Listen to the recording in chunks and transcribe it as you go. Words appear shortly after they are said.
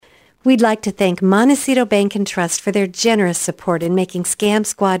We'd like to thank Montecito Bank and Trust for their generous support in making Scam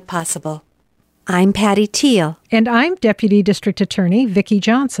Squad possible. I'm Patty Teal. And I'm Deputy District Attorney Vicki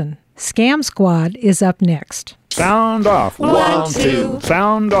Johnson. Scam Squad is up next. Sound off. 1, 2.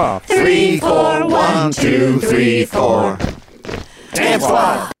 Sound off. 3, 4. 1, 2, 3, 4. Scam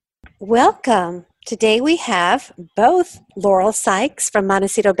Squad. Welcome. Today we have both Laurel Sykes from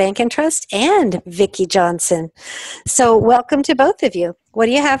Montecito Bank and Trust and Vicki Johnson. So welcome to both of you. What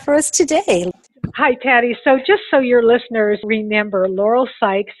do you have for us today? Hi, Patty. So just so your listeners remember, Laurel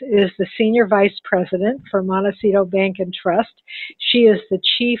Sykes is the Senior Vice President for Montecito Bank and Trust. She is the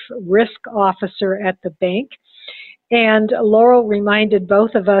Chief Risk Officer at the bank. And Laurel reminded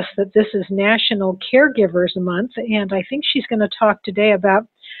both of us that this is National Caregivers Month, and I think she's going to talk today about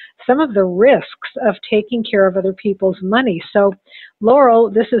some of the risks of taking care of other people's money. So, Laurel,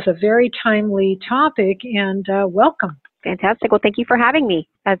 this is a very timely topic, and welcome. Fantastic. Well, thank you for having me.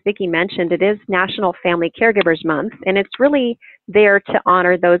 As Vicki mentioned, it is National Family Caregivers Month, and it's really there to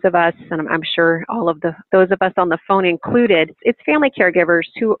honor those of us, and I'm sure all of those of us on the phone included. It's family caregivers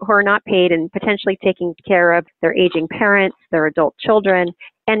who are not paid and potentially taking care of their aging parents, their adult children,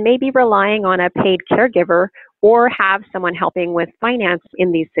 and maybe relying on a paid caregiver or have someone helping with finance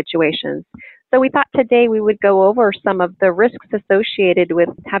in these situations. So we thought today we would go over some of the risks associated with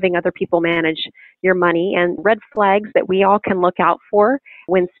having other people manage your money and red flags that we all can look out for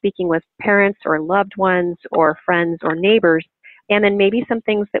when speaking with parents or loved ones or friends or neighbors, and then maybe some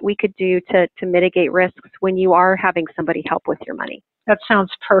things that we could do to mitigate risks when you are having somebody help with your money. That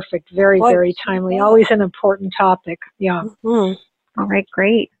sounds perfect. Very, very timely. Always an important topic. Yeah. Mm-hmm. All right,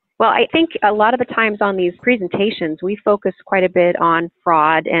 great. Well, I think a lot of the times on these presentations, we focus quite a bit on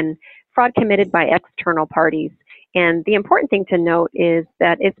fraud and fraud committed by external parties. And the important thing to note is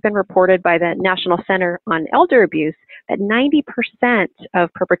that it's been reported by the National Center on Elder Abuse that 90%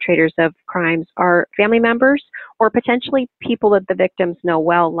 of perpetrators of crimes are family members or potentially people that the victims know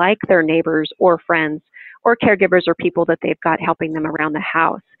well, like their neighbors or friends or caregivers or people that they've got helping them around the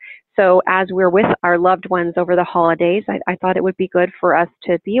house. So as we're with our loved ones over the holidays, I thought it would be good for us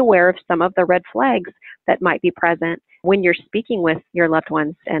to be aware of some of the red flags that might be present when you're speaking with your loved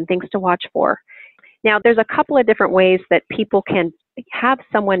ones and things to watch for. Now, there's a couple of different ways that people can have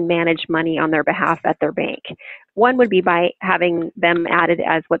someone manage money on their behalf at their bank. One would be by having them added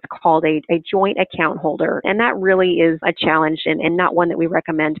as what's called a joint account holder. And that really is a challenge and not one that we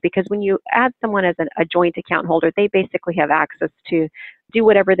recommend, because when you add someone as a joint account holder, they basically have access to do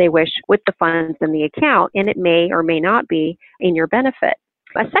whatever they wish with the funds in the account, and it may or may not be in your benefit.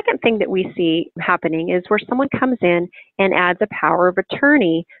 A second thing that we see happening is where someone comes in and adds a power of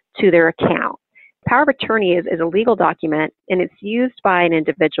attorney to their account. Power of attorney is a legal document, and it's used by an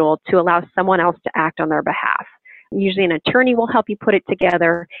individual to allow someone else to act on their behalf. Usually an attorney will help you put it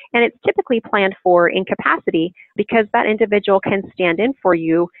together, and it's typically planned for incapacity because that individual can stand in for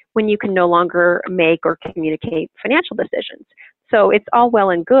you when you can no longer make or communicate financial decisions. So it's all well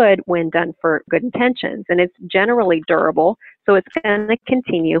and good when done for good intentions, and it's generally durable, so it's going to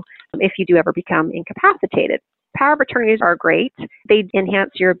continue if you do ever become incapacitated. Power of attorneys are great. They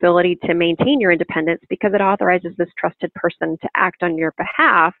enhance your ability to maintain your independence because it authorizes this trusted person to act on your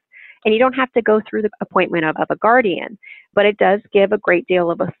behalf, and you don't have to go through the appointment of a guardian. But it does give a great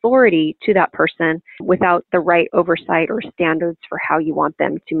deal of authority to that person without the right oversight or standards for how you want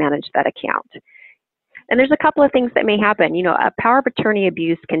them to manage that account. And there's a couple of things that may happen. You know, a power of attorney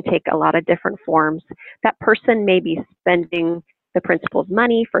abuse can take a lot of different forms. That person may be spending the principal's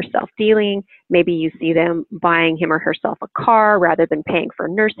money for self-dealing. Maybe you see them buying him or herself a car rather than paying for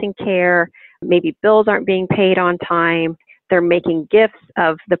nursing care. Maybe bills aren't being paid on time. They're making gifts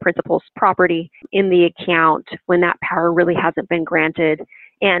of the principal's property in the account when that power really hasn't been granted.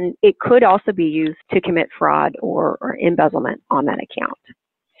 And it could also be used to commit fraud or embezzlement on that account.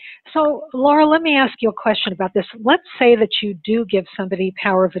 So, Laura, let me ask you a question about this. Let's say that you do give somebody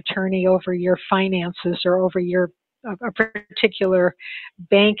power of attorney over your finances or over a particular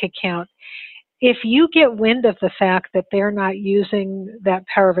bank account. If you get wind of the fact that they're not using that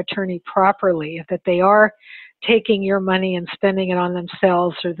power of attorney properly, that they are taking your money and spending it on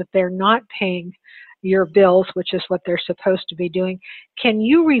themselves, or that they're not paying your bills, which is what they're supposed to be doing, can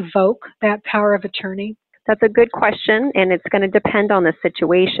you revoke that power of attorney? That's a good question, and it's going to depend on the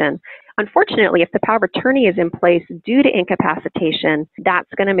situation. Unfortunately, if the power of attorney is in place due to incapacitation, that's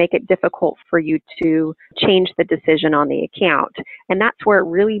going to make it difficult for you to change the decision on the account. And that's where it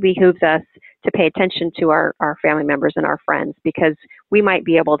really behooves us to pay attention to our family members and our friends, because we might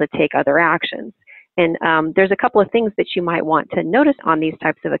be able to take other actions. And there's a couple of things that you might want to notice on these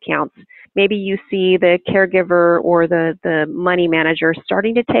types of accounts. Maybe you see the caregiver or the money manager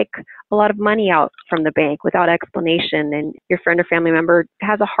starting to take a lot of money out from the bank without explanation, and your friend or family member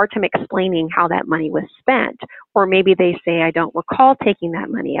has a hard time explaining how that money was spent. Or maybe they say, I don't recall taking that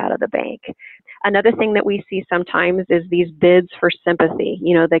money out of the bank. Another thing that we see sometimes is these bids for sympathy.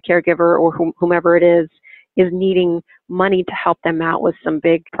 The caregiver or whomever it is needing money to help them out with some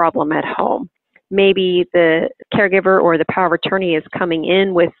big problem at home. Maybe the caregiver or the power of attorney is coming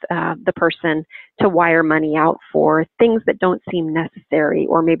in with the person to wire money out for things that don't seem necessary,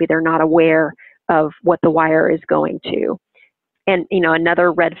 or maybe they're not aware of what the wire is going to. And,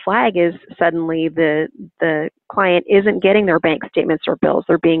 another red flag is suddenly the client isn't getting their bank statements or bills.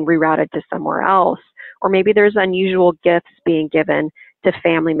 They're being rerouted to somewhere else. Or maybe there's unusual gifts being given to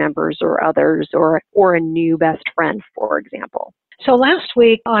family members or others, or a new best friend, for example. So last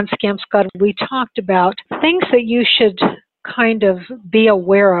week on Scam Squad, we talked about things that you should kind of be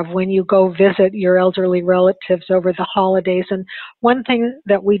aware of when you go visit your elderly relatives over the holidays. And one thing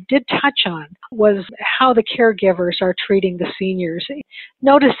that we did touch on was how the caregivers are treating the seniors.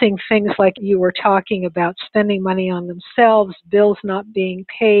 Noticing things like you were talking about, spending money on themselves, bills not being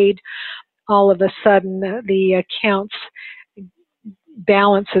paid, all of a sudden the accounts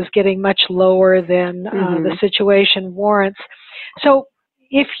balance is getting much lower than the situation warrants. So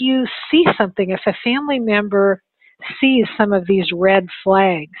if you see something, if a family member sees some of these red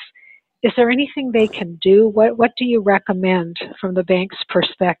flags, is there anything they can do? What do you recommend from the bank's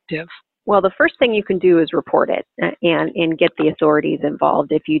perspective? Well, the first thing you can do is report it and get the authorities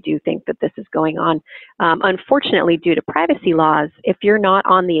involved if you do think that this is going on. Unfortunately, due to privacy laws, if you're not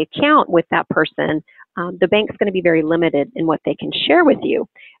on the account with that person, the bank's going to be very limited in what they can share with you.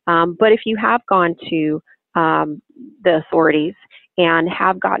 But if you have gone to the authorities and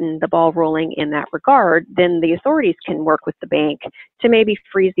have gotten the ball rolling in that regard, then the authorities can work with the bank to maybe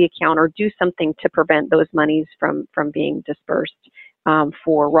freeze the account or do something to prevent those monies from being dispersed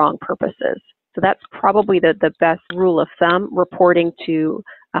for wrong purposes. So that's probably the best rule of thumb. Reporting to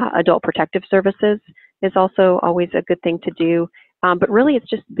Adult Protective Services is also always a good thing to do. But really, it's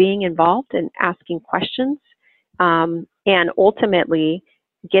just being involved and asking questions, and ultimately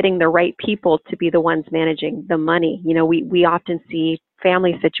getting the right people to be the ones managing the money. We often see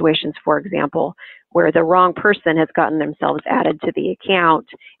family situations, for example, where the wrong person has gotten themselves added to the account,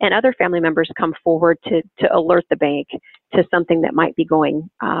 and other family members come forward to alert the bank to something that might be going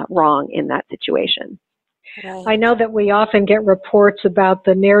wrong in that situation. Right. I know that we often get reports about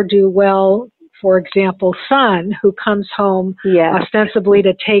the ne'er-do-well, for example, son who comes home ostensibly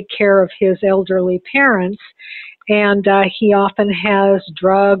to take care of his elderly parents, and he often has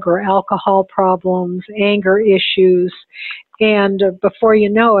drug or alcohol problems, anger issues, and before you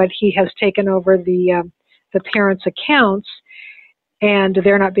know it, he has taken over the parents' accounts, and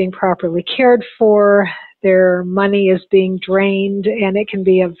they're not being properly cared for. Their money is being drained, and it can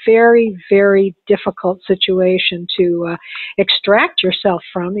be a very, very difficult situation to extract yourself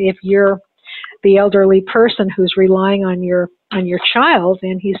from if you're the elderly person who's relying on your child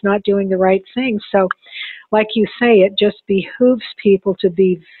and he's not doing the right thing. So like you say, it just behooves people to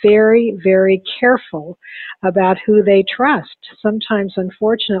be very, very careful about who they trust. Sometimes,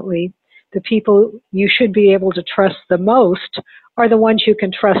 unfortunately, the people you should be able to trust the most are the ones you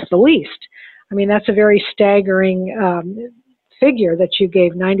can trust the least. I mean, that's a very staggering figure that you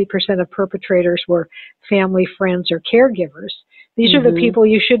gave. 90% of perpetrators were family, friends, or caregivers. These are the people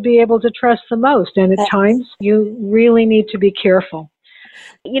you should be able to trust the most, and at times you really need to be careful.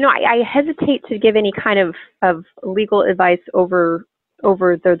 I hesitate to give any kind of legal advice over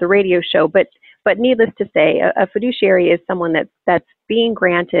the radio show, but needless to say, a fiduciary is someone that's being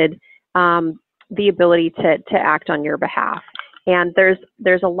granted the ability to act on your behalf. And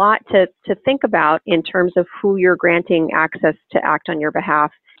there's a lot to think about in terms of who you're granting access to act on your behalf.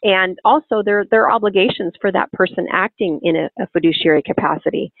 And also, there are obligations for that person acting in a fiduciary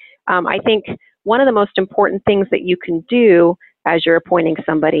capacity. I think one of the most important things that you can do as you're appointing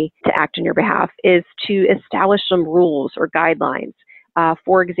somebody to act on your behalf is to establish some rules or guidelines.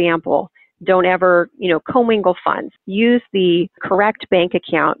 For example, don't ever, commingle funds. Use the correct bank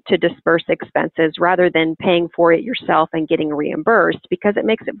account to disperse expenses rather than paying for it yourself and getting reimbursed, because it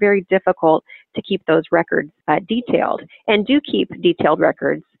makes it very difficult to keep those records detailed. And do keep detailed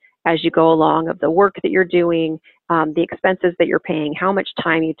records as you go along of the work that you're doing, the expenses that you're paying, how much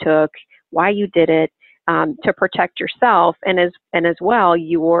time you took, why you did it, to protect yourself, and as well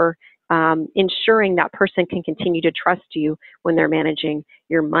you're ensuring that person can continue to trust you when they're managing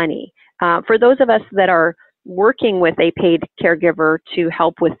your money. For those of us that are working with a paid caregiver to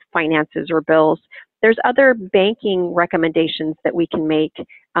help with finances or bills, There's other banking recommendations that we can make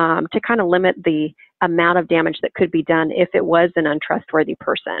to kind of limit the amount of damage that could be done if it was an untrustworthy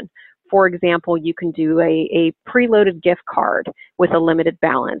person. For example, you can do a preloaded gift card with a limited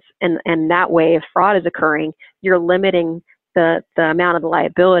balance. And that way, if fraud is occurring, you're limiting the amount of the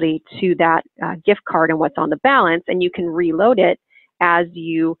liability to that gift card and what's on the balance, and you can reload it as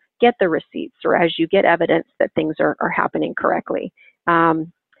you get the receipts or as you get evidence that things are happening correctly.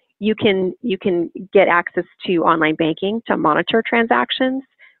 You can get access to online banking to monitor transactions.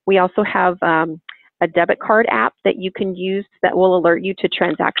 We also have a debit card app that you can use that will alert you to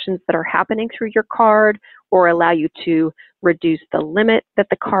transactions that are happening through your card or allow you to reduce the limit that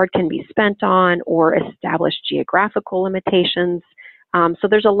the card can be spent on or establish geographical limitations. So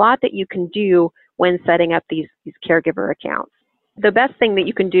there's a lot that you can do when setting up these caregiver accounts. The best thing that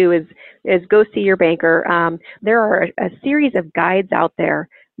you can do is go see your banker. There are a series of guides out there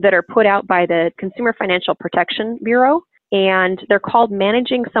that are put out by the Consumer Financial Protection Bureau, and they're called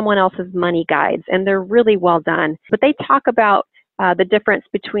Managing Someone Else's Money Guides, and they're really well done. But they talk about the difference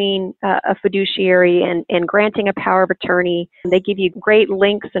between a fiduciary and granting a power of attorney. They give you great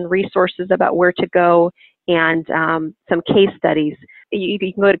links and resources about where to go and some case studies. You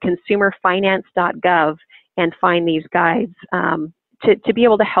can go to consumerfinance.gov and find these guides to be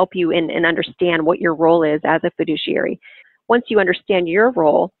able to help you and understand what your role is as a fiduciary. Once you understand your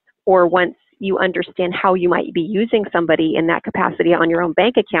role, or once you understand how you might be using somebody in that capacity on your own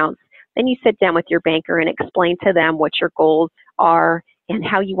bank accounts, then you sit down with your banker and explain to them what your goals are and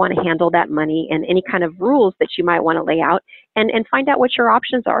how you want to handle that money and any kind of rules that you might want to lay out, and find out what your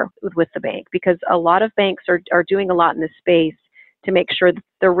options are with the bank, because a lot of banks are doing a lot in this space to make sure that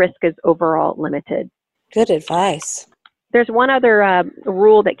the risk is overall limited. Good advice. There's one other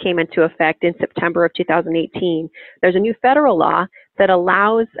rule that came into effect in September of 2018. There's a new federal law that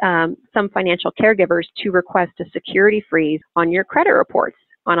allows some financial caregivers to request a security freeze on your credit reports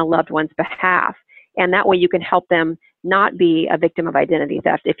on a loved one's behalf. And that way you can help them not be a victim of identity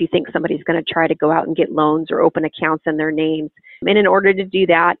theft if you think somebody's going to try to go out and get loans or open accounts in their names. And in order to do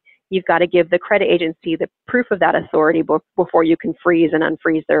that, you've got to give the credit agency the proof of that authority before you can freeze and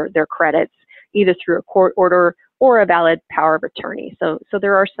unfreeze their credits, either through a court order or a valid power of attorney. So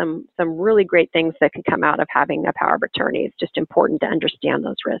there are some really great things that can come out of having a power of attorney. It's just important to understand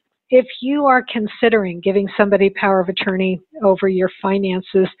those risks. If you are considering giving somebody power of attorney over your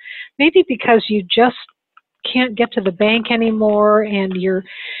finances, maybe because you just can't get to the bank anymore and you're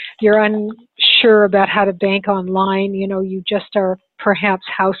unsure about how to bank online, you just are perhaps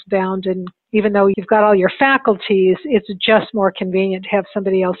housebound, and even though you've got all your faculties, it's just more convenient to have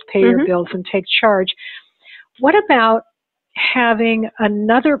somebody else pay your bills and take charge. What about having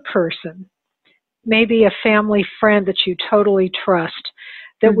another person, maybe a family friend that you totally trust,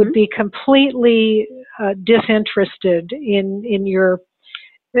 that would be completely disinterested in your,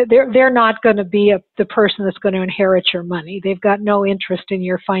 they're not going to be the person that's going to inherit your money. They've got no interest in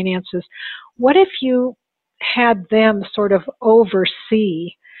your finances. What if you had them sort of oversee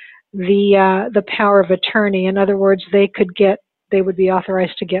the power of attorney? In other words, they would be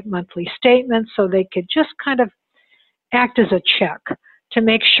authorized to get monthly statements, so they could just kind of act as a check to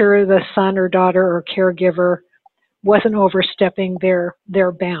make sure the son or daughter or caregiver wasn't overstepping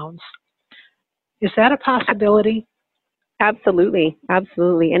their bounds. Is that a possibility? Absolutely,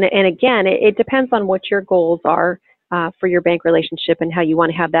 absolutely. And again, it depends on what your goals are for your bank relationship and how you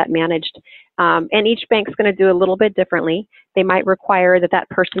want to have that managed. And each bank's going to do a little bit differently. They might require that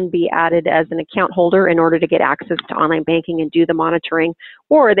person be added as an account holder in order to get access to online banking and do the monitoring,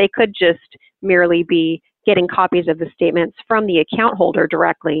 or they could just merely be getting copies of the statements from the account holder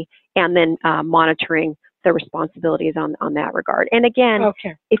directly and then monitoring the responsibilities on that regard. And again,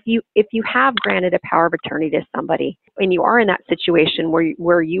 if you have granted a power of attorney to somebody and you are in that situation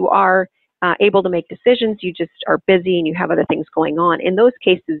where you are able to make decisions, you just are busy and you have other things going on, in those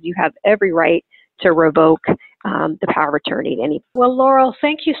cases you have every right to revoke the power of attorney to any. Well, Laurel,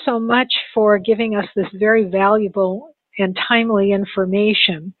 thank you so much for giving us this very valuable and timely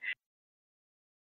information.